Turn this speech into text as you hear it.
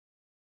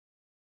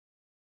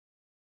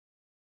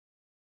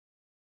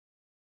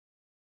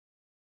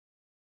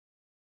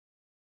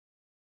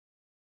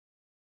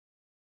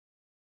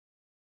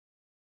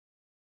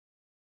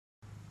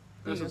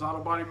This is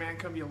AutoBodyMan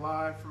coming to you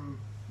live from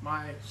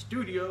my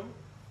studio.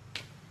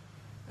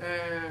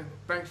 And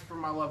thanks for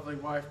my lovely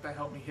wife that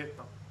helped me hit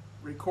the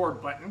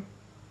record button.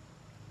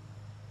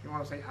 If you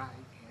want to say hi,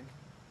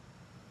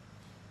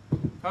 you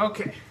can.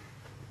 Okay.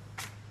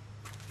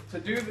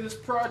 To do this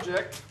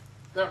project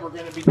that we're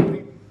going to be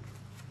doing,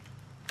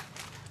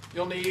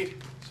 you'll need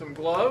some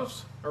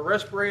gloves, a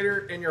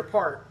respirator, and your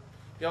part.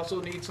 You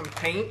also need some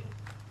paint,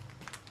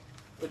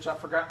 which I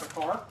forgot in the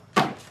car.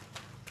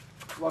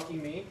 Lucky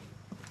me.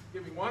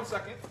 Give me 1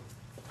 second.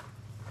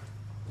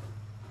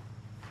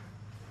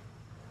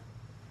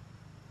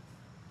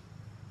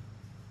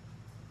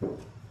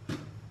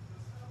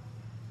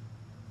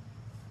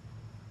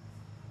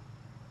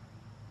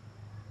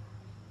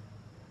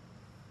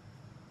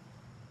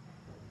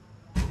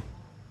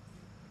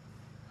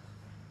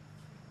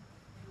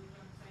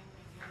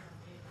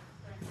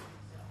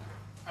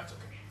 That's okay.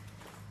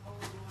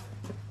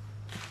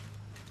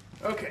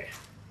 Okay.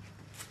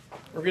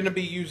 We're going to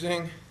be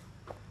using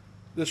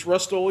this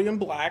Rust-Oleum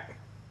black.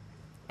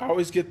 I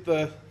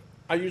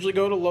usually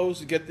go to Lowe's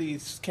to get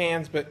these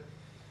cans, but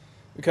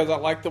because I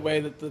like the way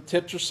that the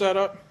tips are set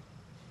up,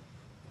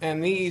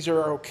 and these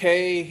are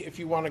okay if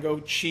you want to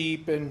go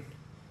cheap and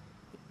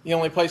the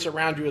only place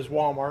around you is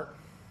Walmart.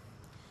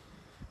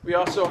 We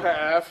also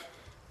have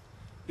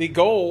the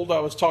gold I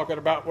was talking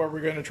about, where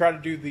we're going to try to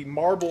do the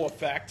marble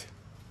effect,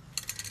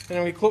 and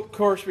then of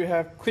course we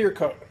have clear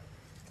coat.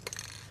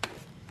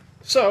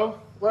 So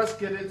let's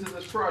get into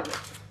this project.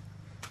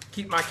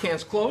 Keep my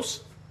cans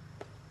close,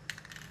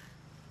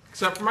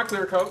 except for my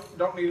clear coat.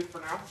 Don't need it for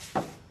now.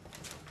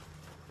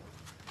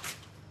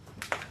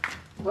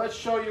 Let's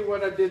show you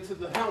what I did to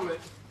the helmet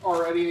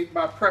already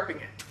by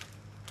prepping it.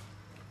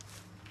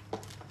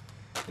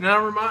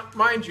 Now,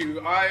 remind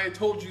you, I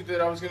told you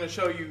that I was going to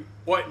show you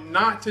what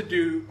not to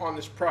do on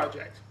this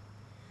project.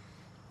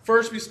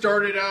 First, we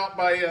started out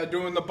by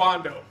doing the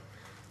Bondo.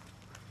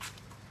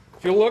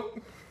 If you look,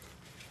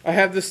 I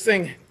have this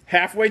thing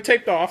halfway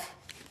taped off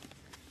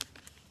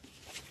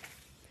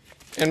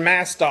and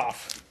masked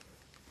off.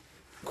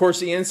 Of course,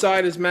 the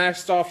inside is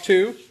masked off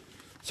too,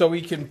 so we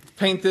can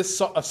paint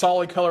this a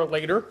solid color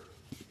later.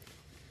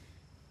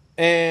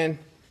 And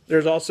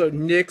there's also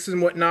nicks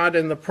and whatnot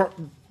in the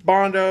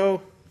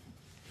Bondo,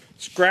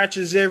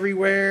 scratches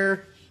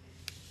everywhere,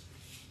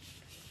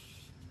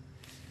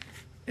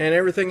 and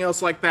everything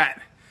else like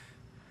that.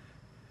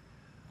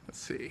 Let's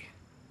see.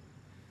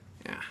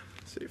 Yeah,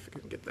 let's see if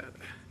we can get that.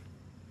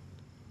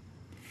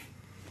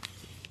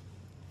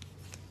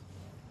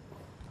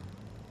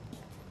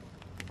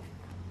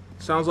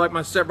 Sounds like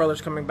my stepbrother's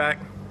coming back.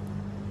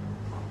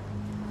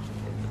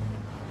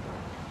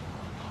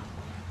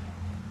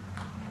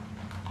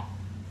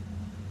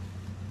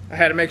 I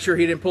had to make sure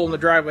he didn't pull in the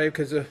driveway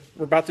because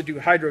we're about to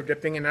do hydro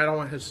dipping and I don't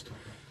want his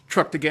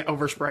truck to get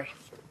overspray.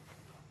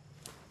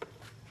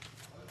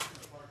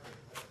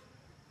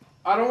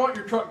 I don't want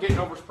your truck getting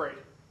oversprayed.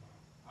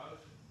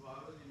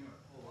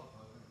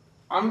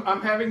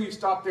 I'm having you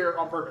stop there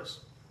on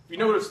purpose. If you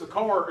notice, the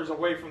car is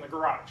away from the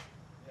garage.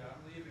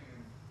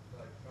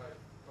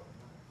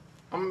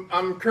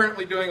 I'm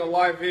currently doing a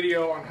live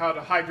video on how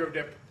to hydro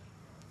dip.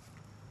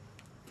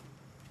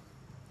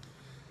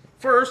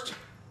 First,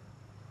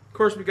 of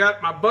course, we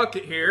got my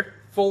bucket here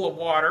full of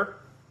water.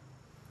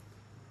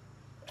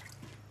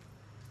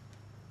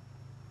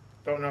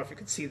 Don't know if you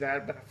can see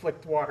that, but I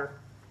flicked water.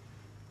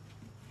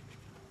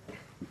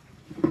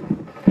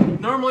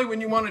 Normally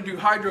when you want to do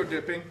hydro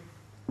dipping,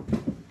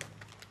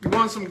 you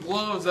want some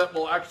gloves that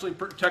will actually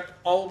protect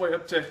all the way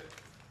up to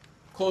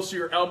close to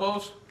your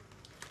elbows.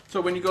 So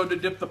when you go to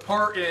dip the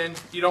part in,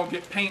 you don't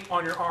get paint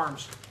on your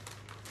arms.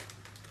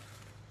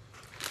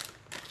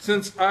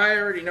 Since I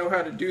already know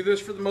how to do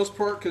this for the most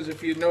part, because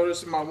if you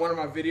notice in one of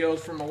my videos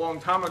from a long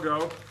time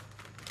ago,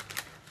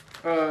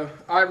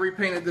 I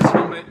repainted this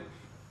helmet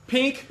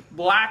pink,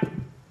 black,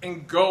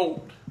 and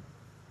gold.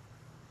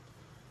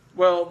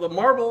 Well, the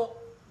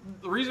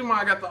reason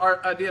why I got the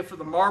idea for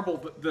the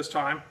marble this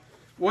time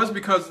was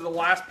because of the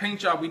last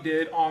paint job we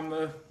did on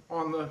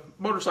the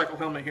motorcycle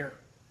helmet here.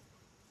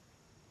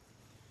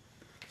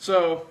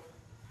 So,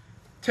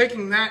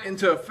 taking that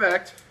into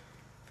effect,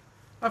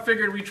 I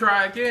figured we'd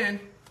try again,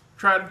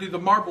 try to do the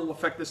marble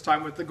effect this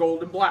time with the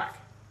gold and black.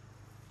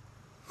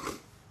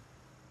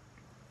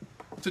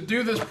 To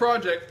do this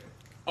project,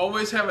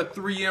 always have a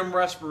 3M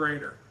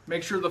respirator.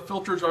 Make sure the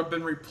filters have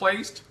been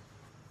replaced.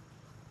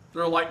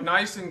 They're like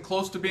nice and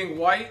close to being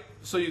white,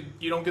 so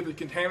you don't get the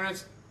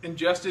contaminants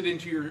ingested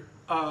into your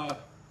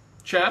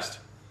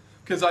chest.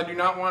 Because I do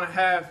not want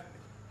to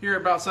hear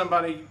about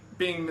somebody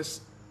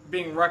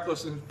being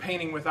reckless and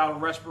painting without a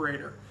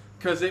respirator,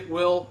 because it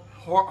will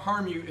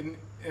harm you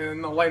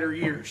in the later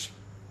years.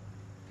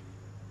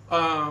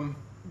 The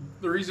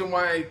reason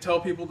why I tell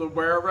people to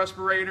wear a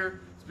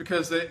respirator is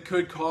because it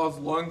could cause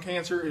lung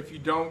cancer if you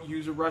don't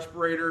use a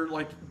respirator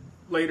like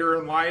later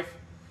in life,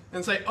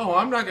 and say, oh,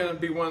 I'm not going to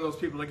be one of those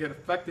people that get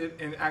affected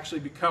and actually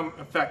become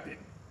affected.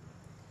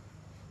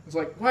 It's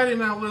like, why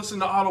didn't I listen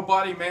to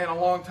AutoBodyMan a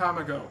long time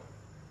ago?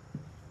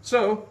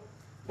 So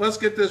let's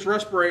get this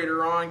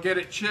respirator on, get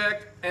it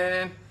checked,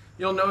 and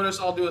you'll notice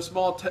I'll do a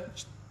small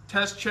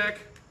test check,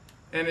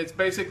 and it's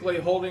basically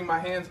holding my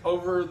hands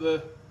over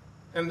the,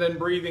 and then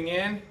breathing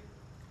in,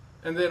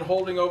 and then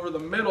holding over the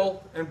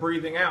middle and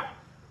breathing out.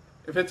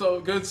 If it's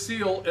a good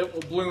seal, it will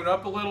balloon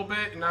up a little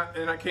bit, and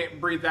I can't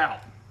breathe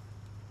out.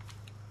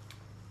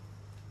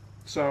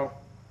 So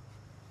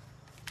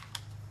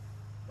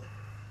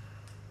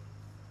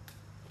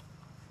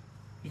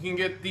you can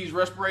get these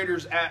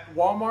respirators at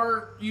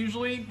Walmart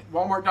usually,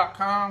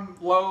 walmart.com,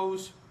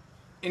 Lowe's,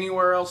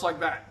 anywhere else like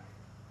that.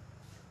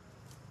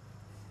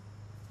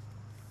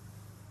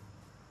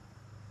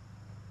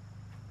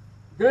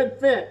 Good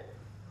fit.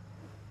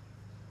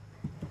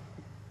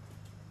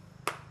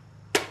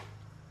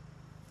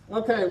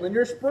 Okay, when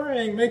you're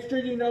spraying, make sure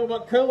you know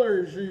what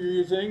colors you're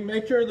using.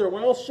 Make sure they're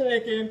well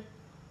shaken,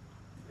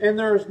 and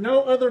there's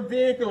no other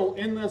vehicle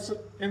in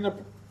the.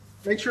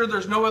 Make sure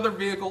there's no other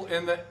vehicle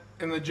in the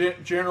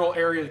general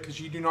area, because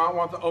you do not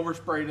want the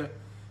overspray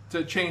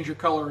to change your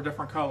color a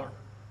different color.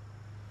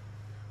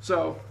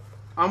 So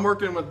I'm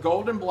working with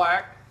gold and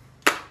black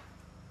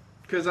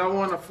because I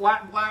want a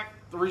flat black.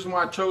 The reason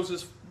why I chose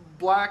this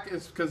black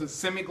is because it's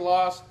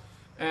semi-gloss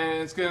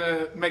and it's going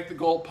to make the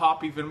gold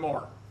pop even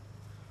more.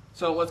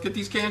 So let's get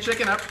these cans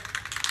shaken up.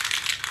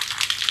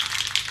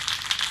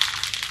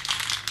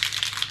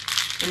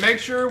 And make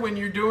sure when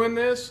you're doing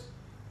this,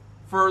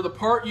 for the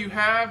part you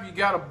have, you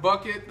got a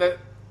bucket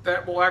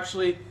that will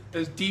actually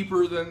is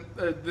deeper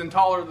than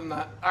taller than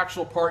the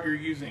actual part you're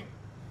using.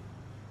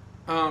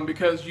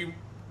 Because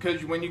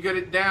when you get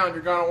it down,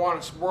 you're going to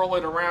want to swirl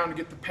it around to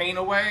get the paint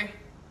away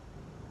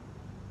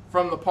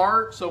from the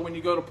part, so when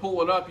you go to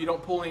pull it up, you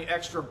don't pull any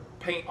extra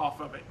paint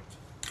off of it.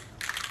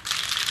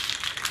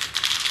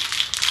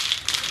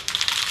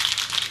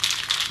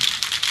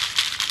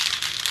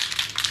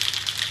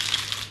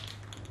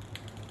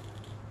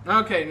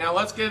 Okay, now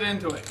let's get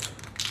into it.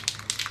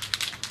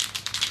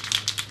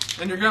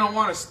 And you're going to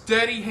want a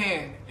steady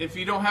hand. If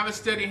you don't have a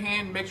steady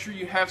hand, make sure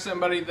you have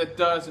somebody that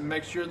does, and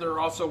make sure they're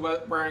also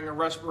wearing a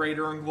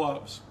respirator and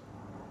gloves.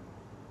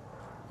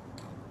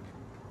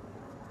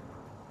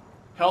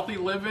 Healthy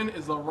living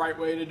is the right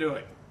way to do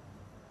it.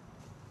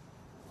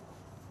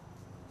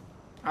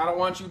 I don't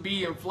want you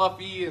being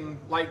fluffy and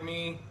like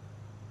me,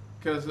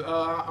 because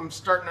I'm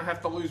starting to have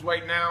to lose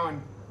weight now,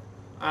 and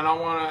I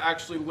want to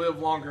actually live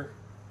longer,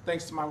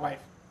 thanks to my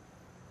wife.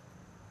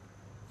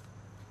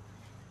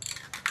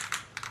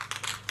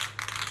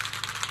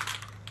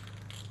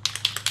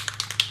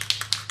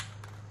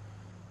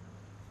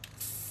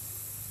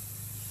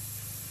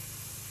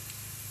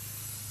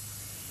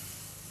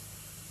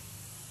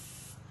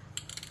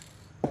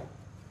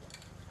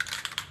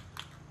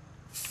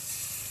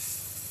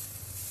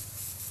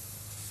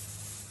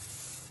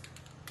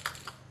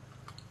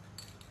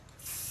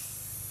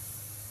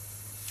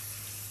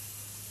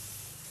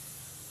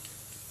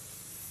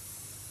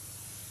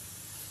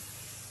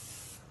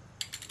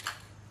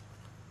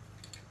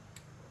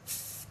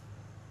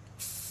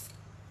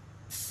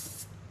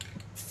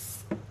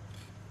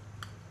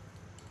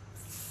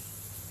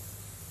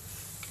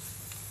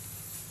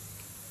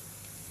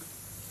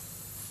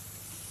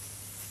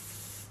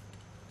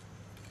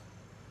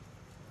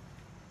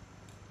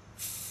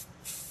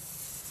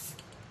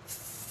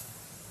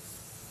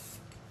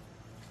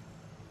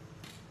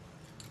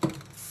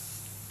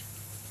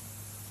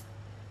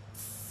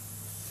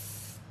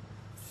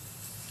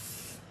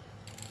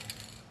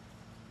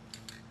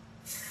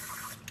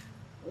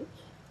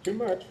 Too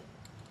much.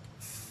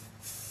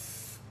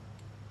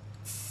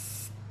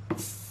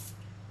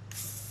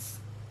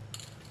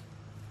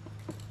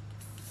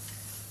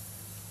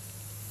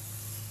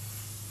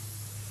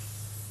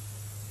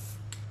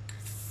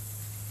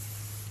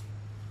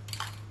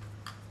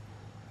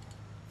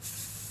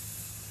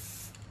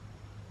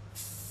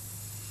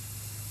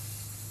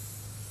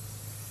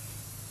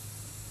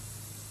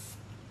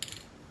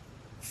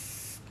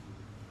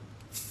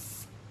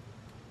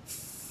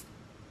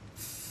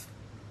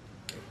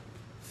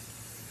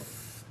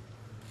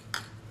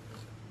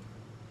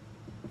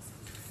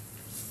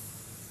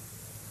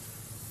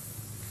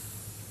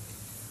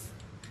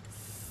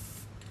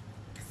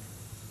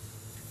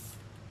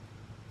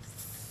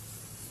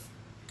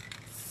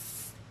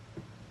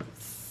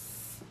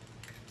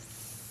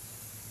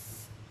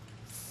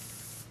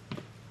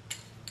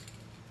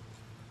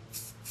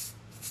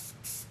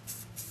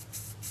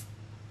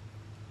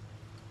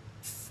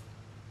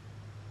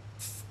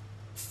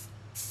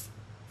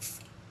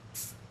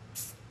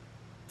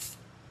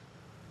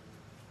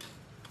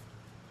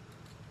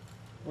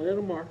 A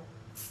little more.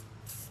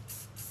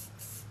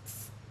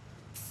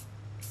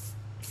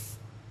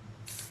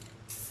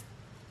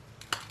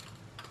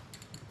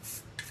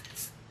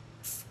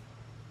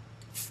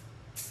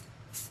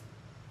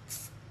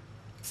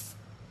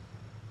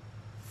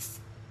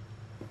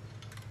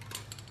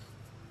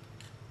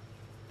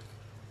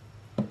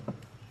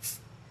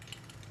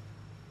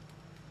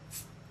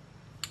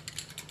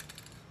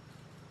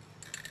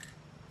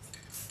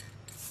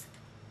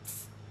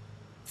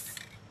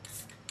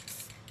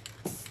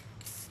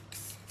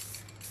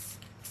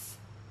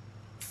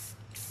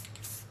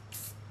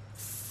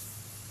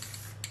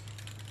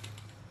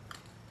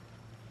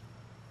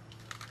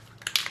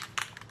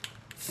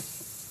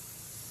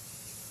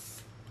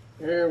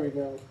 There we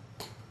go.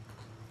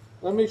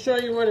 Let me show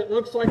you what it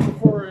looks like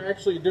before I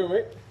actually do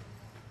it.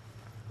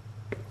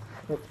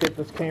 Let's get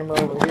this camera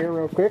over here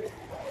real quick.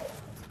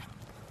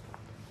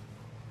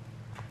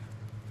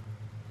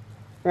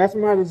 That's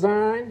my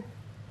design.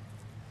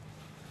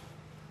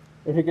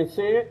 If you can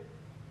see it.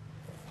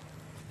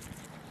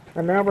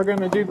 And now we're going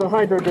to do the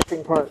hydro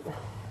dipping part.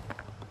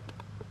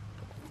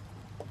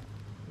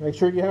 Make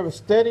sure you have a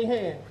steady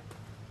hand,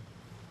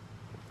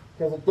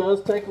 because it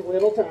does take a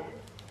little time.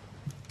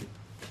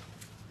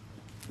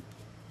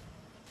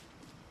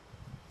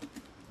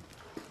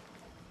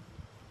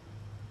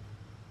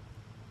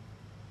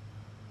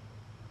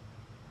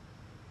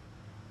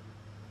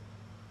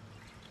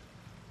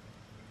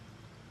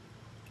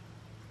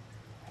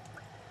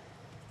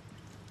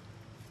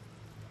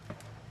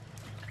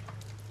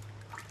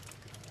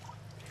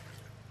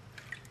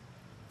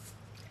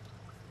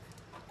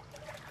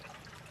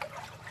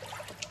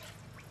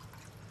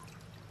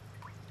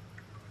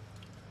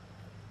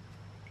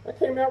 That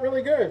came out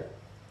really good,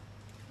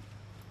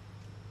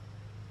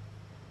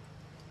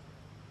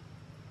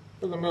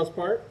 for the most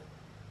part.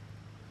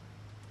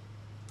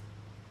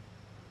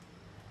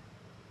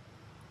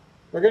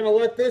 We're going to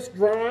let this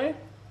dry.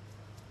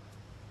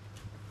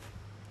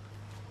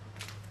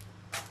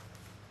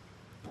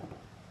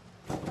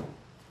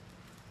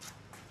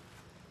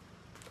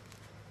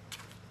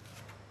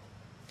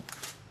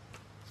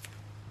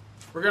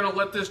 We're going to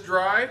let this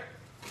dry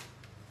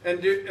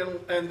and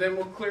then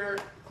we'll clear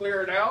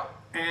it out.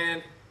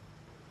 And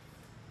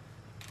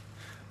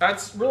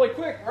that's really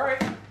quick,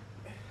 right?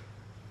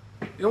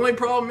 The only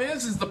problem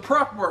is the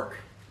prep work.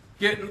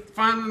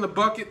 Finding the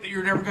bucket that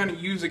you're never going to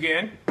use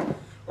again,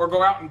 or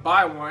go out and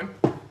buy one.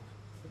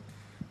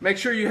 Make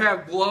sure you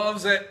have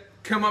gloves that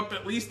come up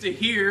at least to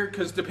here,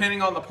 because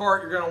depending on the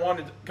part, you're going to want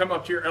it to come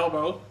up to your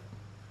elbow.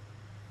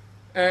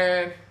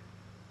 And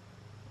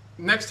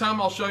next time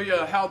I'll show you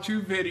a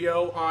how-to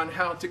video on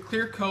how to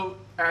clear coat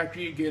after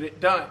you get it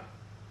done.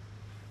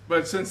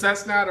 But since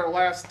that's not our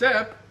last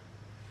step,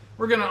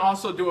 we're going to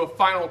also do a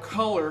final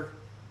color,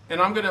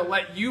 and I'm going to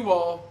let you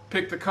all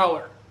pick the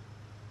color.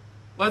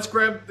 Let's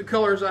grab the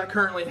colors I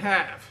currently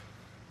have.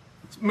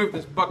 Let's move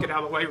this bucket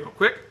out of the way real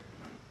quick.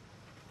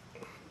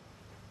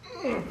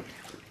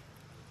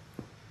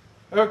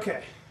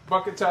 Okay,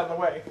 bucket's out of the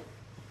way.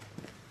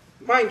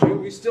 Mind you,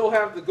 we still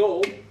have the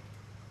gold,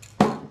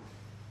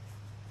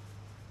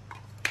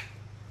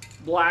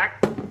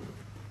 black.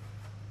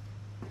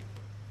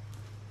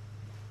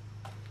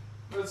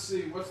 Let's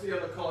see, what's the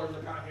other colors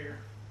I got here?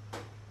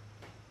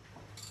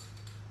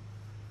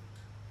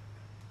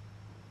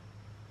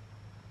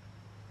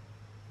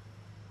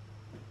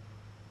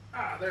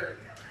 Ah, there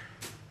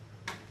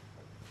we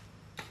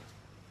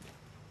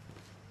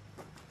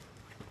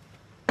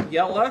go.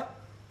 Yellow,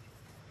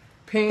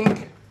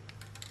 pink,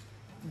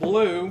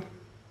 blue,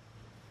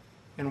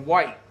 and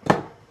white.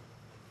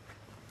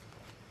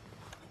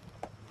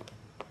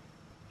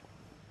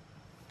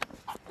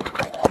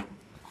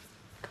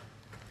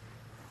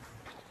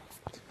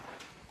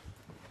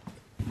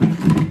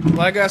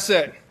 Like I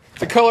said,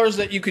 the colors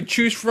that you could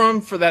choose from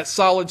for that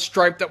solid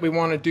stripe that we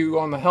want to do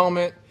on the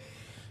helmet,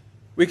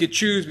 we could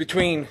choose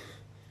between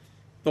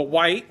the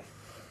white,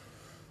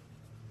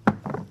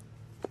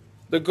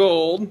 the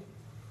gold,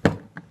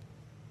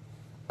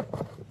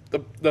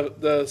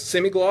 the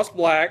semi-gloss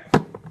black,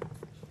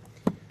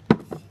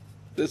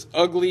 this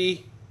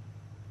ugly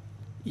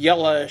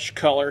yellowish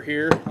color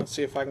here. Let's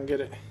see if I can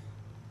get it.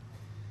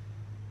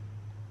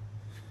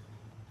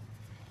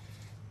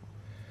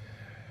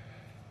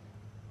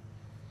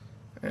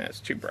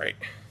 That's too bright.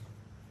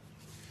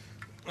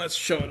 Let's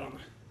show it on.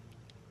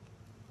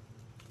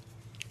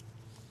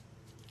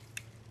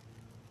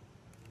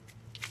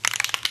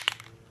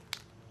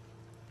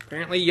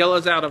 Apparently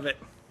yellow's out of it.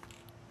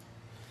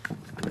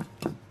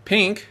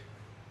 Pink.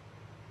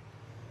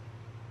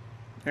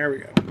 There we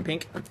go.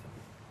 Pink.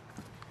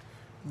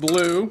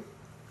 Blue.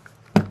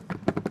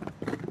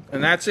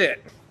 And that's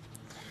it.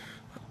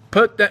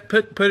 Put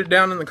it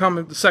down in the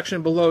comment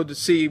section below to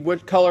see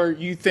what color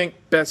you think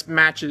best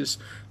matches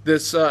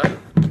this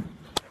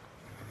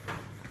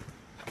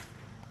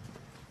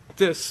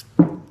this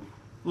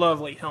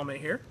lovely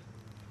helmet here.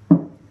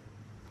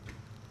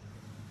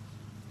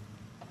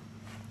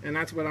 And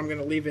that's what I'm going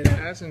to leave it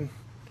as, and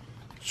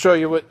show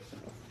you what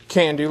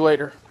can do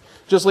later.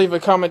 Just leave a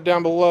comment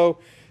down below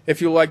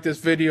if you like this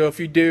video. If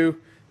you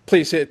do,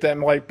 please hit that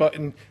like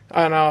button,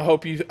 and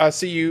I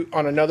see you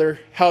on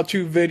another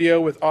how-to video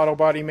with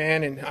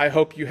AutoBodyMan, and I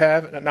hope you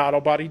have an auto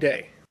body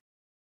day.